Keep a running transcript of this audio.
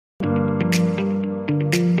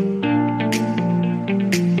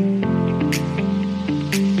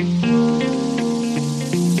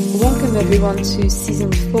everyone to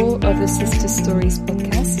Season 4 of the Sister Stories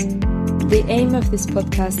podcast. The aim of this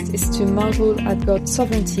podcast is to marvel at God's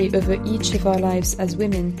sovereignty over each of our lives as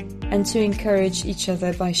women and to encourage each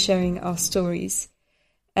other by sharing our stories.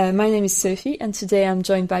 My name is Sophie and today I'm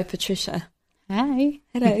joined by Patrycja. Hi.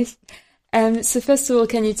 Hello. So first of all,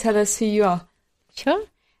 can you tell us who you are? Sure.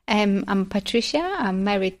 I'm Patrycja. I'm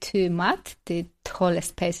married to Matt, the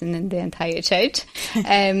tallest person in the entire church.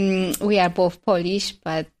 We are both Polish,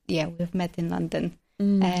 but yeah, we've met in London.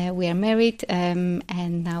 We are married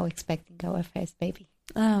and now expecting our first baby.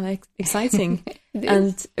 Oh, exciting.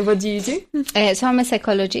 And what do you do? So I'm a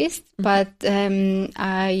psychologist, but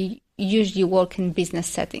I usually work in business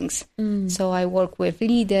settings. So I work with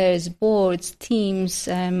leaders, boards, teams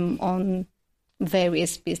on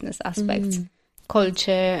various business aspects.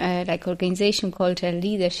 Culture, like organization culture,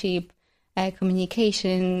 leadership,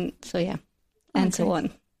 communication, so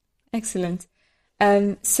on. Excellent.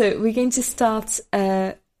 So we're going to start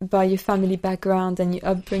by your family background and your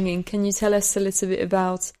upbringing. Can you tell us a little bit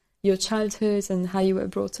about your childhood and how you were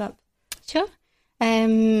brought up? Sure.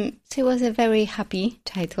 So it was a very happy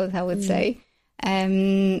childhood, I would say.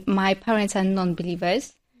 My parents are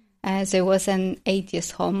non-believers. So it was an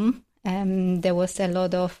atheist home. There was a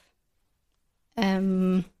lot of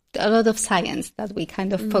science that we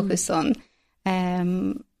kind of focus on.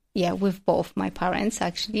 With both my parents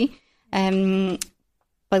actually.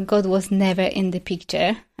 But God was never in the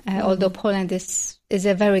picture. Although Poland is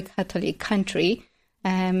a very Catholic country,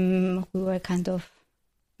 we were kind of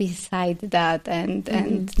beside that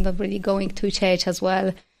and not really going to church as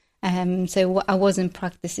well. So I wasn't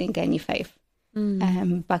practicing any faith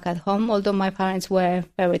back at home, although my parents were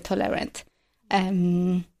very tolerant.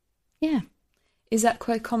 Is that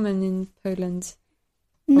quite common in Poland?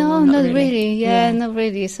 No, not really. Yeah, not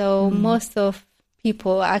really. So most of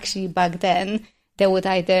people actually back then, they would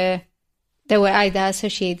either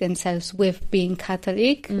associate themselves with being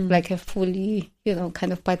Catholic, like a fully,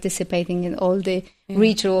 kind of participating in all the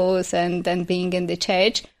rituals and then being in the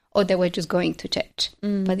church, or they were just going to church.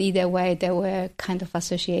 But either way, they were kind of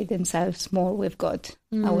associate themselves more with God,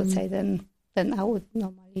 I would say, than I would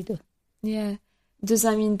normally do. Yeah. Does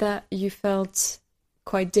that mean that you felt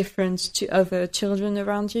quite different to other children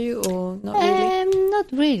around you, or not really?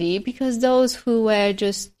 Not really, because those who were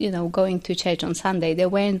just, going to church on Sunday, they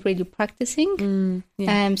weren't really practicing.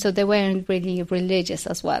 So they weren't really religious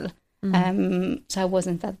as well. So I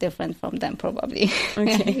wasn't that different from them, probably.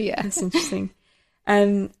 Okay, yeah, that's interesting.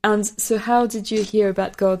 And so how did you hear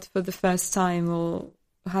about God for the first time, or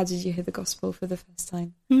how did you hear the gospel for the first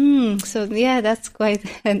time? So yeah, that's quite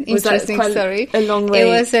an interesting story. A long way. It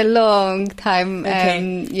was a long time.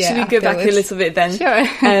 Okay. Should we go back a little bit then? Sure.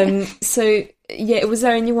 So yeah, was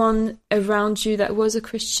there anyone around you that was a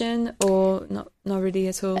Christian, or not really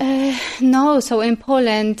at all? No. So in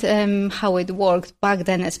Poland, how it worked back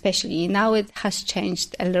then, especially now, it has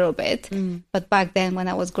changed a little bit. But back then, when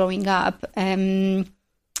I was growing up, if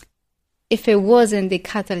it wasn't the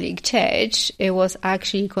Catholic Church, it was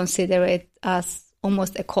actually considered as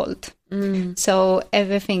almost a cult. So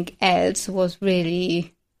everything else was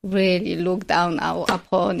really, really looked down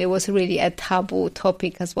upon. It was really a taboo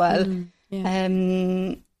topic as well.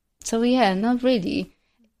 Not really.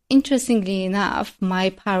 Interestingly enough,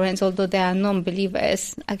 my parents, although they are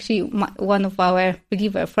non-believers, actually one of our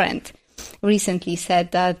believer friends recently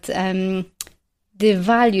said that the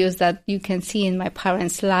values that you can see in my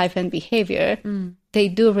parents' life and behavior, they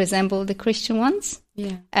do resemble the Christian ones.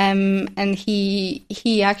 Yeah. And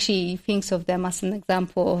he actually thinks of them as an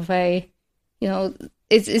example of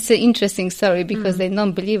it's an interesting story because they're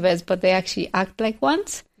non-believers, but they actually act like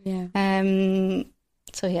ones. Yeah. I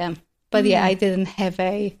didn't have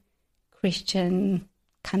a Christian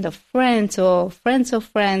kind of friends or friends of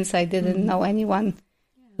friends. I didn't know anyone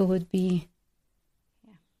who would be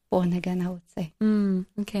born again, I would say.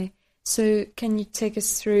 Okay. So can you take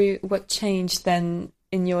us through what changed then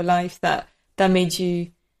in your life that made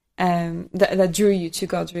you, that drew you to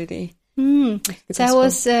God, really? So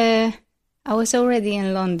I was already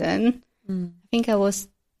in London. I think I was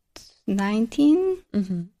 19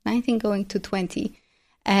 going to 20.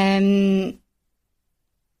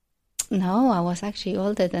 No, I was actually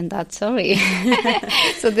older than that, sorry.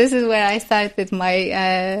 So this is where I started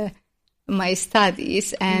my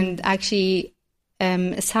studies, and actually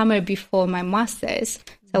summer before my master's,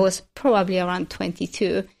 so I was probably around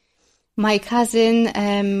 22. My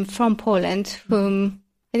cousin from Poland, whom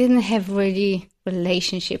I didn't have really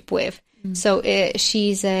relationship with, so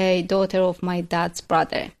she's a daughter of my dad's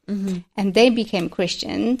brother, and they became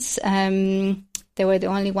Christians. They were the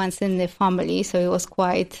only ones in the family, so it was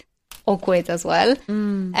quite awkward as well.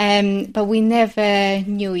 But we never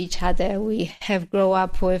knew each other. We have grown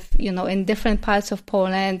up with, in different parts of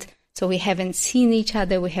Poland. So we haven't seen each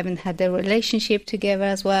other. We haven't had a relationship together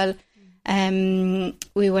as well.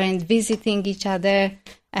 We weren't visiting each other.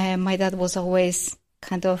 My dad was always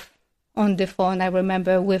kind of on the phone, I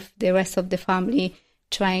remember, with the rest of the family,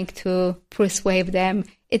 trying to persuade them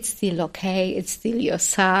it's still okay, it's still your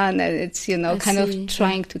son, and it's,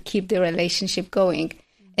 trying to keep the relationship going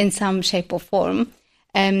in some shape or form.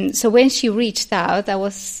 So when she reached out, I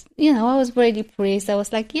was really pleased. I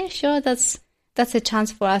was like, yeah, sure, that's a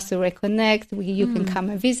chance for us to reconnect. You can come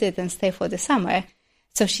and visit and stay for the summer.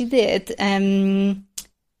 So she did. And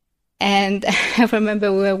I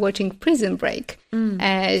remember we were watching Prison Break,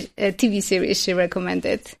 a TV series she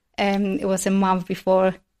recommended. It was a month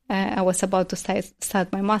before I was about to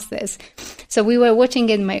start my master's. So we were watching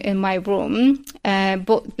it in my room,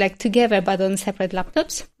 both like together, but on separate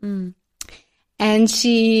laptops. And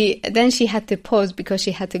she had to pause because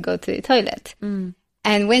she had to go to the toilet.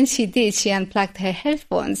 And when she did, she unplugged her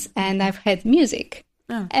headphones, and I've heard music.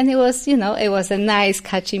 And it was, it was a nice,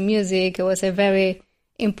 catchy music. It was a very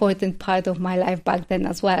important part of my life back then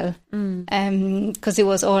as well, because it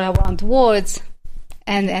was all around words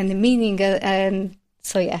and the meaning, and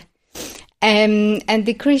so yeah. And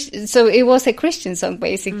so it was a Christian song,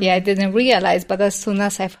 basically. I didn't realize, but as soon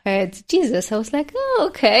as I've heard Jesus, I was like, oh,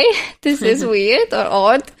 okay, this is weird or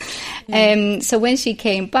odd. So when she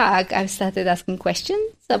came back, I started asking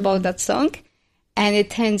questions about that song. And it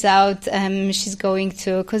turns out she's going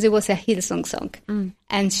to, because it was a Hillsong song.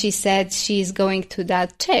 And she said she's going to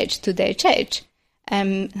that church, to their church.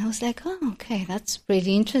 And I was like, oh, okay, that's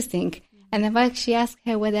pretty interesting. And I've actually asked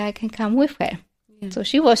her whether I can come with her. So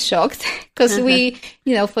she was shocked because we,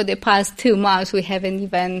 for the past 2 months, we haven't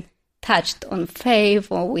even touched on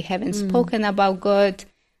faith, or we haven't spoken about God.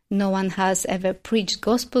 No one has ever preached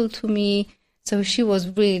gospel to me. So she was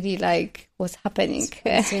really like, what's happening?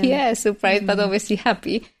 Surprised, but obviously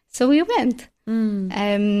happy. So we went.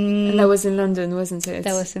 And that was in London, wasn't it?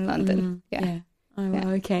 That was in London,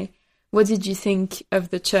 Okay. What did you think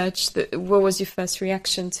of the church? What was your first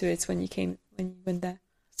reaction to it when you went there?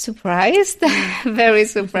 Surprised, very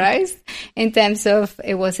surprised, in terms of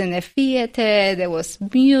it was in a theater, there was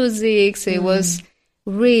music, so it was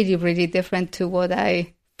really, really different to what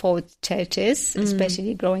I thought church is,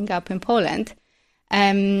 especially growing up in Poland. But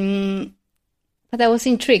I was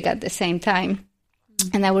intrigued at the same time.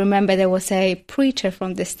 And I remember there was a preacher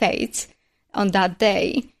from the States on that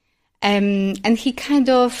day, and he kind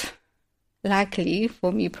of, luckily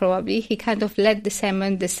for me probably, he kind of led the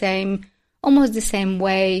sermon almost the same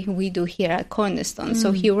way we do here at Cornerstone.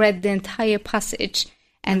 So he read the entire passage,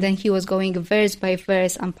 and then he was going verse by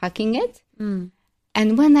verse, unpacking it. And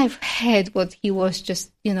when I've heard what he was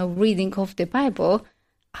just, reading off the Bible,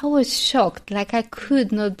 I was shocked. Like, I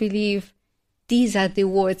could not believe these are the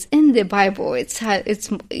words in the Bible. It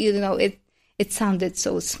sounded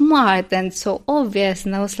so smart and so obvious.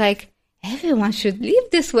 And I was like, everyone should live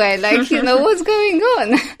this way. Like, what's going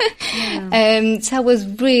on? So I was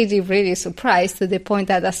really, really surprised, to the point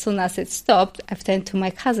that as soon as it stopped, I turned to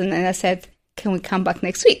my cousin and I said, can we come back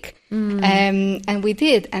next week? And we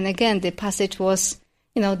did. And again, the passage was,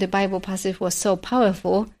 the Bible passage was so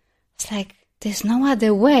powerful. It's like, there's no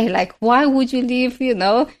other way. Like, why would you live,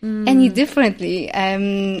 any differently?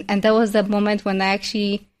 And that was the moment when I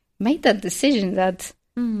actually made that decision that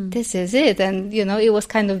this is it. And, it was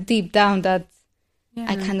kind of deep down that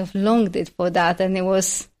I kind of longed it for that. And it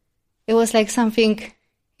was like something,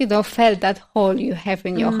 felt that hole you have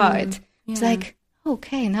in your heart. It's like,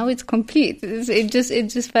 okay, now it's complete. It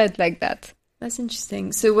just felt like that. That's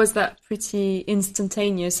interesting. So was that pretty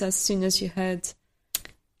instantaneous as soon as you heard,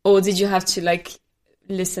 or did you have to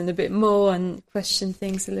listen a bit more and question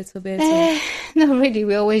things a little bit? No, really.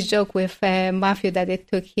 We always joke with Matthew that it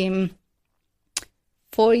took him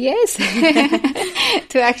 4 years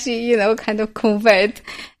to actually, kind of convert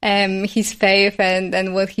his faith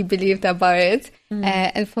and what he believed about it.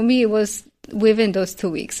 And for me, it was within those 2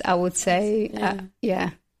 weeks, I would say.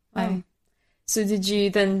 Wow. So did you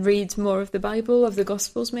then read more of the Bible, of the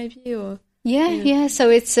Gospels maybe? Or Yeah. So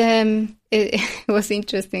it's it was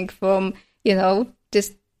interesting from,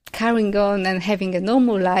 just carrying on and having a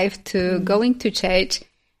normal life to going to church,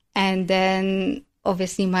 and then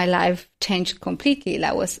obviously my life changed completely.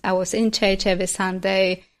 I was in church every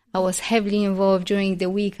Sunday. I was heavily involved during the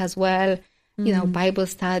week as well. Bible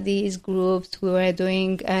studies, groups. We were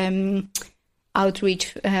doing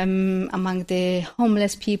outreach among the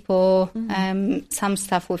homeless people, some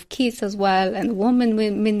stuff with kids as well, and women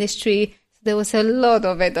ministry. There was a lot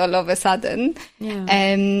of it all of a sudden. Yeah.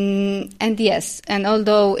 And yes, and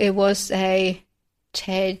although it was a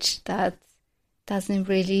church that doesn't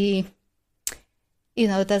really,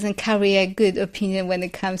 doesn't carry a good opinion when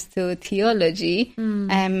it comes to theology,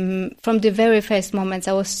 from the very first moments,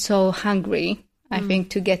 I was so hungry, I think,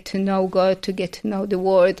 to get to know God, to get to know the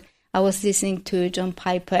Word. I was listening to John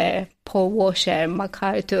Piper, Paul Washer,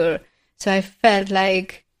 MacArthur. So I felt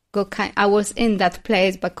like I was in that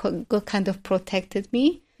place, but God kind of protected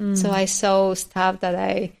me. So I saw stuff that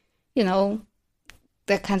I,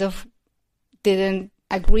 that kind of didn't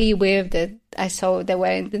agree with, that I saw they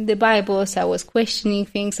weren't in the Bible. So I was questioning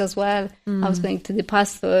things as well. I was going to the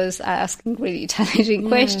pastors, asking really challenging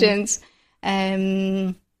questions.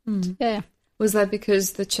 Yeah. Was that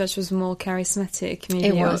because the church was more charismatic? Maybe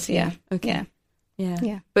it was, yeah. Okay.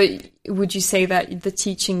 Yeah. But would you say that the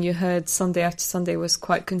teaching you heard Sunday after Sunday was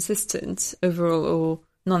quite consistent overall, or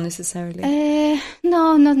not necessarily?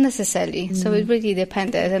 No, not necessarily. So it really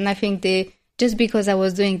depended. And I think just because I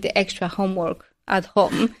was doing the extra homework at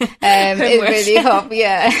home, it really helped.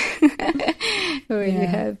 Yeah. Really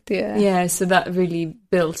helped, yeah. Yeah, so that really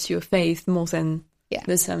built your faith more than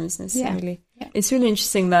the sermons necessarily. Yeah. It's really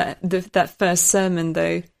interesting that that first sermon,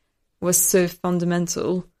 though, was so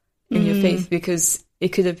fundamental in your faith, because it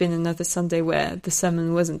could have been another Sunday where the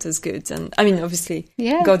sermon wasn't as good. And I mean, obviously,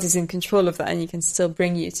 God is in control of that, and he can still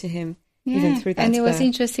bring you to him even through that. And it was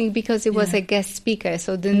interesting because it was a guest speaker.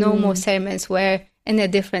 So the normal sermons were in a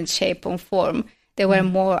different shape or form. They were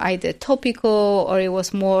more either topical, or it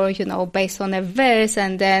was more, based on a verse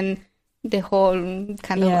and then the whole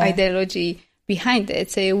kind of ideology behind it.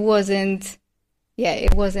 So it wasn't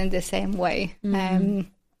the same way.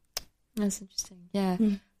 That's interesting. Yeah.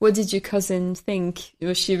 What did your cousin think?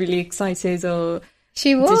 Was she really excited, or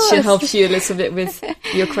she was? Did she help you a little bit with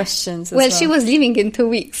your questions as well? She was leaving in 2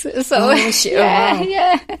 weeks. So wow.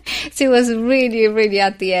 She was really, really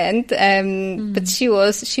at the end. But she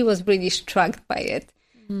was really struck by it.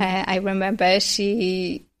 I remember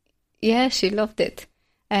she loved it.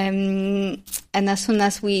 And as soon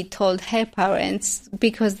as we told her parents,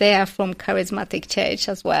 because they are from charismatic church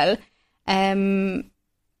as well,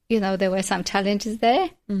 there were some challenges there.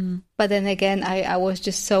 But then again, I was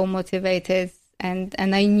just so motivated, and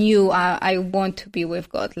I knew I want to be with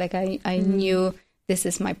God. Like I knew this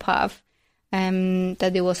is my path,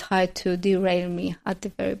 that it was hard to derail me at the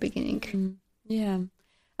very beginning. Yeah.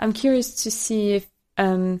 I'm curious to see if,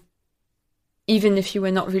 even if you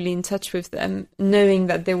were not really in touch with them, knowing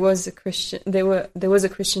that there was a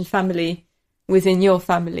Christian family within your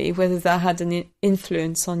family, whether that had an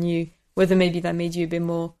influence on you, whether maybe that made you a bit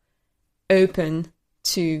more open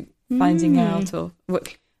to finding out, or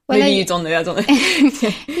what? Well, maybe you don't know. I don't know.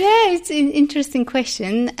 Yeah, it's an interesting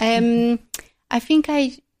question. I think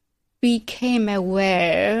I became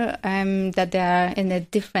aware that they are in a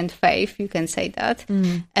different faith. You can say that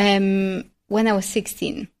when I was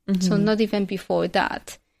 16. So not even before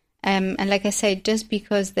that. And like I said, just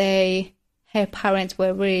because her parents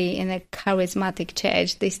were really in a charismatic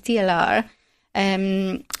church, they still are.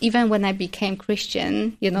 Even when I became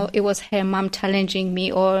Christian, it was her mom challenging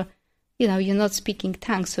me, or, you're not speaking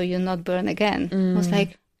tongues, so you're not born again. I was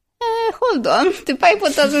like, hold on, the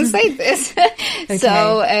Bible doesn't say this. Okay.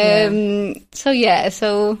 So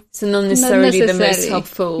not necessarily the most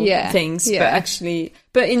helpful things,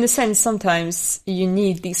 but in a sense, sometimes you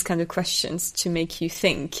need these kind of questions to make you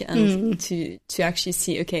think and to actually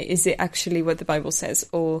see, okay, is it actually what the Bible says,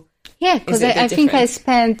 or because I think I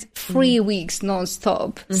spent 3 weeks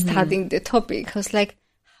non-stop studying the topic. I was like,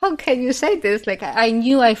 how can you say this? Like, I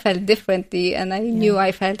knew I felt differently, and I knew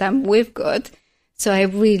I felt I'm with God. So I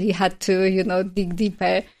really had to, dig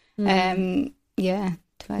deeper, to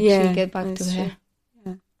actually get back to her.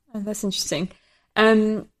 True. Yeah, that's interesting.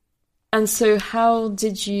 And so, how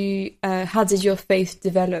did your faith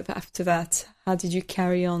develop after that? How did you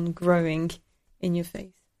carry on growing in your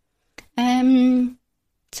faith? I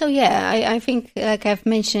think, like I've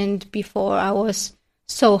mentioned before, I was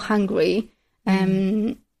so hungry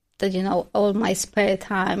that all my spare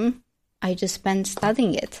time I just spent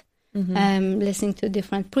studying it. Listening to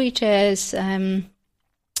different preachers,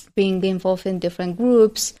 being involved in different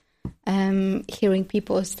groups, hearing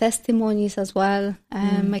people's testimonies as well,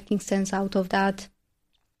 making sense out of that.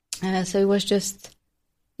 So it was just,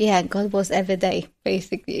 God was every day,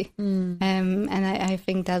 basically. And I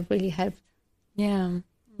think that really helped. Yeah,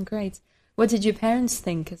 great. What did your parents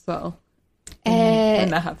think as well? When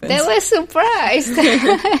that happened? They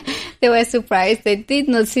were surprised. They did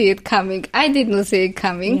not see it coming. I did not see it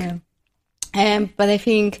coming. But I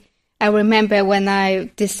think I remember when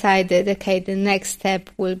I decided, okay, the next step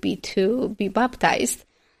will be to be baptized.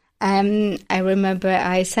 I remember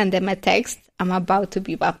I sent them a text, I'm about to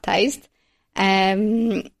be baptized.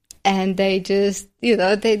 And they just,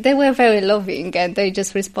 they were very loving, and they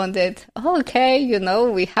just responded, oh, okay,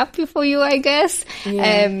 we're happy for you, I guess.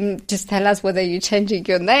 Yeah. Just tell us whether you're changing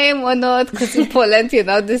your name or not, because in Poland,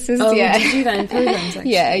 this is, yeah. Did you do that in Poland,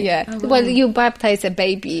 actually? Yeah. Oh, wow. Well, you baptize a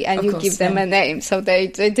baby and you give them a name, so they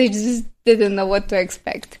just didn't know what to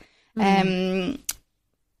expect. But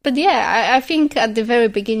yeah, I think at the very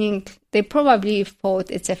beginning, they probably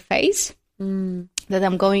thought it's a phase that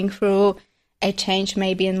I'm going through, a change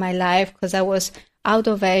maybe in my life, because I was out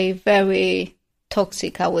of a very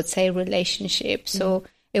toxic, I would say, relationship. So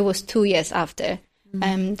it was 2 years after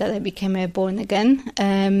that I became born again.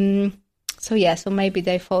 So maybe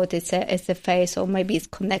they thought it's a phase, or maybe it's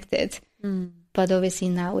connected. But obviously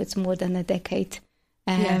now it's more than a decade.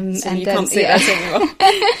 So and you can't say that anymore.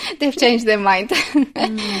 They've changed their mind.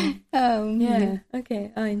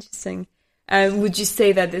 Okay. Oh, interesting. Would you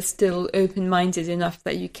say that they're still open-minded enough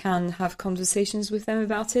that you can have conversations with them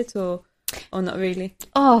about it, or not really?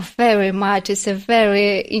 Oh, very much. It's a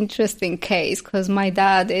very interesting case, because my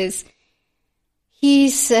dad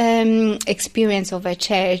his experience of a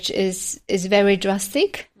church is very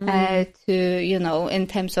drastic to, in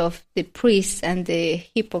terms of the priests and the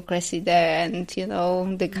hypocrisy there, and,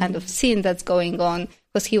 the kind of sin that's going on,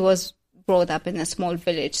 because he was brought up in a small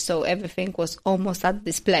village, so everything was almost at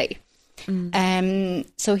display.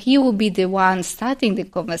 So he will be the one starting the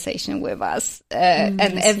conversation with us, and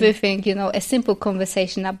everything, a simple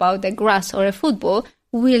conversation about the grass or a football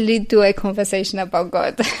will lead to a conversation about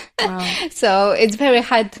God. Wow. So it's very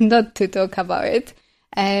hard not to talk about it.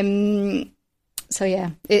 So yeah,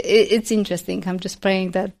 it's interesting. I'm just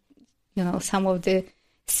praying that, some of the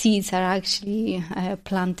seeds are actually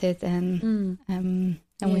planted and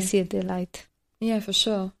we see the light. Yeah, for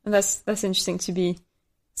sure. And that's interesting to be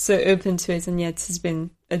so open to it, and yet it's been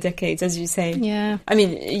a decade, as you say. Yeah. I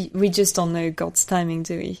mean, we just don't know God's timing,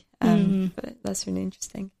 do we? But that's really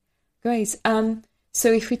interesting. Great. So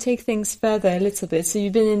if we take things further a little bit, so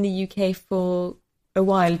you've been in the UK for a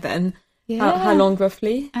while then. Yeah. How long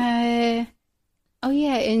roughly? Last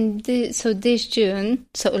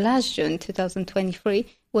June 2023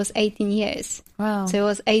 was 18 years. Wow. So it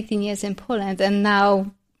was 18 years in Poland, and now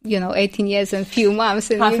 18 years and few months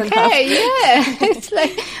in the UK. Yeah. It's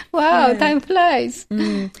like, wow, time flies.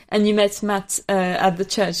 And you met Matt at the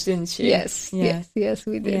church, didn't you? Yes,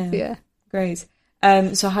 we did, yeah. Great.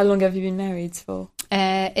 So how long have you been married for?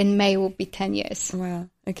 In May will be 10 years. Wow,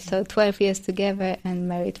 okay. So 12 years together and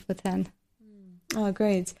married for 10. Oh,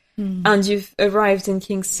 great. And you've arrived in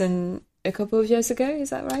Kingston a couple of years ago, is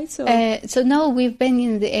that right? Or? So no, we've been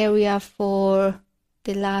in the area for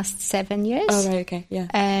the last 7 years. Oh, right, okay,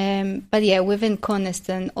 yeah. But yeah, we've been in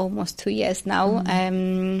Coniston almost 2 years now.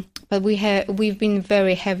 But we've been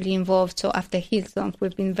very heavily involved. So after Hillsong,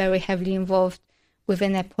 we've been very heavily involved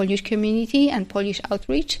within a Polish community and Polish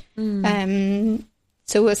outreach.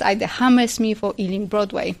 So it was either Hammersmith or Ealing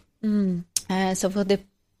Broadway. So for the,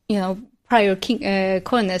 prior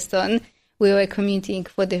Cornerstone, we were commuting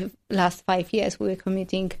for the last 5 years. We were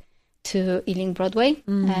commuting to Ealing Broadway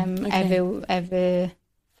every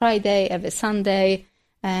Friday, every Sunday,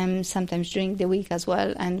 sometimes during the week as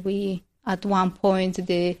well. And we, at one point,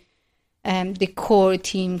 the core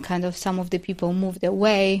team, kind of some of the people moved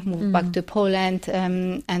back to Poland,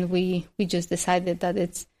 and we just decided that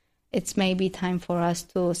it's maybe time for us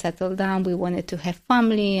to settle down. We wanted to have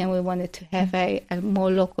family, and we wanted to have a more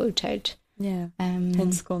local church. Yeah,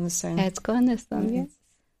 hence Cornerstone. It's Cornerstone, yes.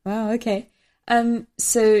 Wow, okay.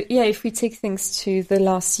 So, yeah, if we take things to the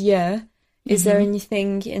last year, is there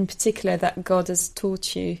anything in particular that God has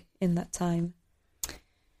taught you in that time?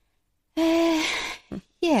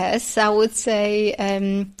 Yes, I would say,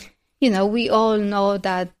 we all know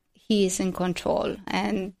that He is in control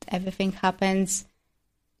and everything happens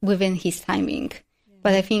within His timing. Yeah.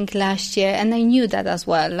 But I think last year, and I knew that as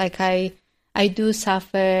well, like I do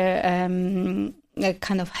suffer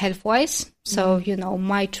kind of health-wise. So,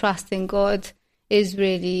 my trust in God is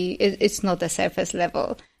really, it's not a surface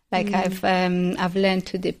level. Like I've learned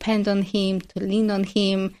to depend on Him, to lean on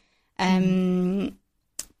Him.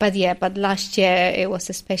 But last year it was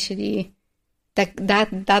especially,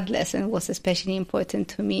 that lesson was especially important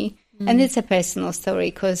to me. And it's a personal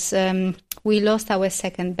story because we lost our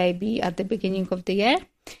second baby at the beginning of the year.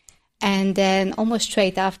 And then almost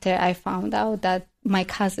straight after, I found out that my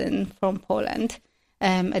cousin from Poland,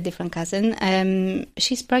 a different cousin,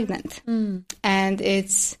 she's pregnant. And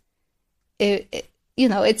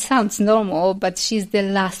it sounds normal, but she's the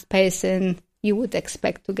last person you would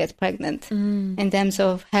expect to get pregnant. In terms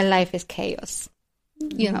of her life is chaos.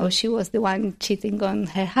 She was the one cheating on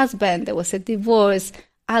her husband. There was a divorce,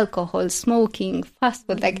 alcohol, smoking, fast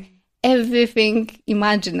food, like everything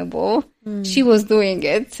imaginable. She was doing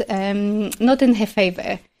it, not in her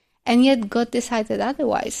favor. And yet God decided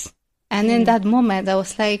otherwise. And in that moment, I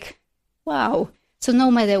was like, wow. So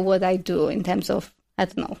no matter what I do in terms of, I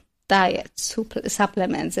don't know, diet,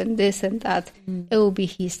 supplements and this and that, it will be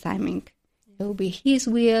his timing. It will be his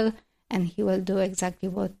will, and he will do exactly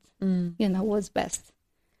what, what's best.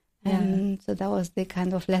 And so that was the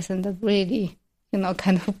kind of lesson that really,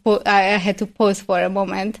 I had to pause for a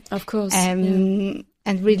moment. Of course. And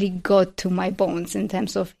really got to my bones in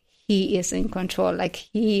terms of he is in control. Like,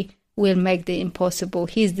 he will make the impossible.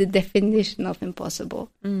 He's the definition of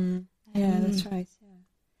impossible. Yeah, that's right. Yeah.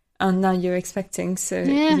 And now you're expecting, so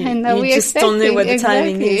and now you just don't know what the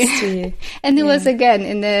timing is to you. And it was, again,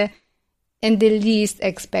 in the least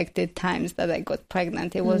expected times that I got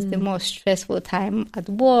pregnant. It was the most stressful time at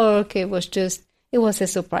work. It was a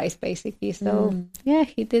surprise, basically. So,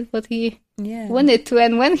 he did what he wanted to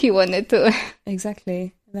and when he wanted to.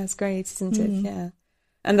 Exactly. That's great, isn't it? Yeah.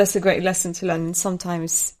 And that's a great lesson to learn.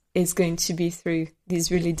 Sometimes it's going to be through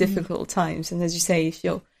these really difficult times. And as you say, if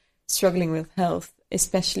you're struggling with health,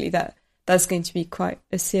 especially, that's going to be quite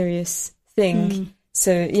a serious thing.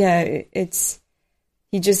 So,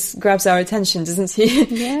 he just grabs our attention, doesn't he?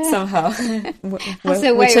 Yeah. Somehow. Has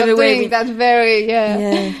a way of doing that very,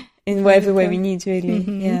 in whatever way we need, really.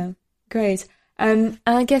 Yeah. Great. And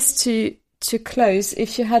I guess to close,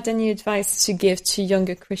 if you had any advice to give to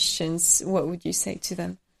younger Christians, what would you say to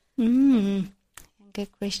them? Younger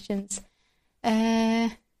Christians.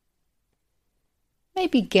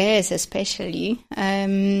 Maybe girls especially.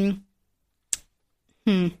 I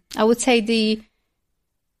would say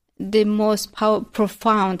the most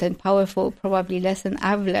profound and powerful probably lesson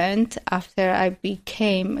I've learned after I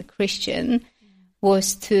became a Christian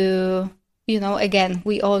was to, again,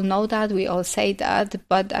 we all know that, we all say that,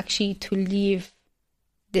 but actually to live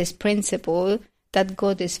this principle that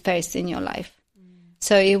God is first in your life.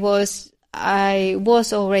 So I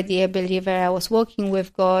was already a believer. I was walking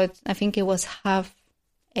with God. I think it was half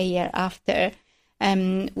a year after,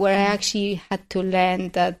 where I actually had to learn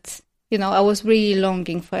that, I was really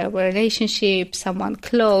longing for a relationship, someone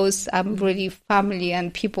close. I'm really family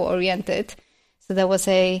and people oriented. So that was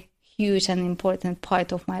a huge and important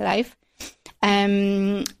part of my life.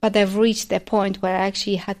 But I've reached a point where I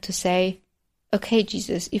actually had to say, okay,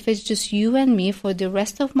 Jesus, if it's just you and me for the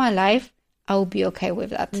rest of my life, I'll be okay with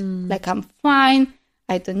that. Like, I'm fine.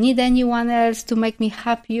 I don't need anyone else to make me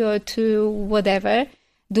happy or to whatever,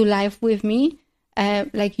 do life with me.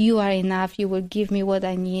 Like, you are enough. You will give me what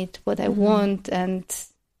I need, what I want, and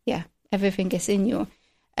everything is in you.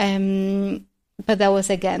 But that was,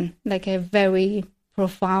 again, like a very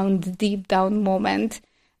profound, deep down moment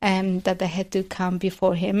that I had to come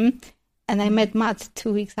before him. And I met Matt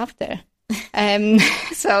 2 weeks after.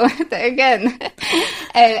 So again,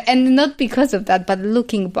 and not because of that, but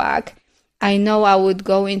looking back, I know I would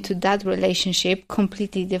go into that relationship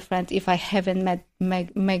completely different if I haven't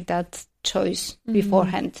make that choice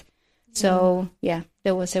beforehand. So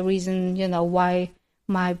there was a reason, why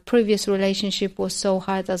my previous relationship was so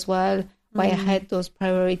hard as well, why I had those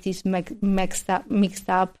priorities mixed up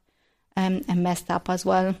and messed up as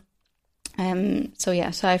well. So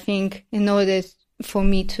I think in order for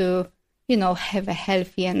me to, have a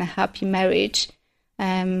healthy and a happy marriage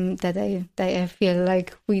that I feel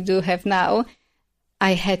like we do have now,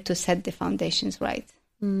 I had to set the foundations right.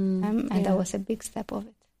 And that was a big step of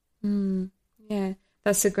it. Yeah,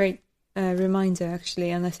 that's a great reminder,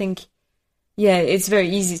 actually. And I think, it's very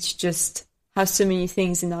easy to just have so many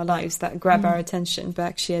things in our lives that grab our attention. But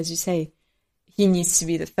actually, as you say, he needs to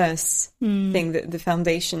be the first thing, the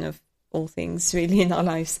foundation of all things really in our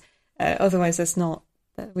lives. Otherwise,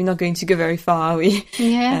 we're not going to go very far, are we?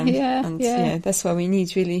 That's what we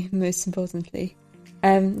need, really, most importantly.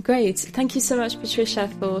 Great. Thank you so much, Patrycja,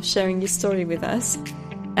 for sharing your story with us.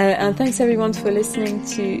 And thanks everyone for listening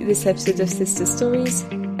to this episode of Sister Stories.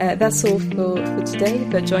 That's all for today,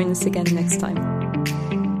 but join us again next time.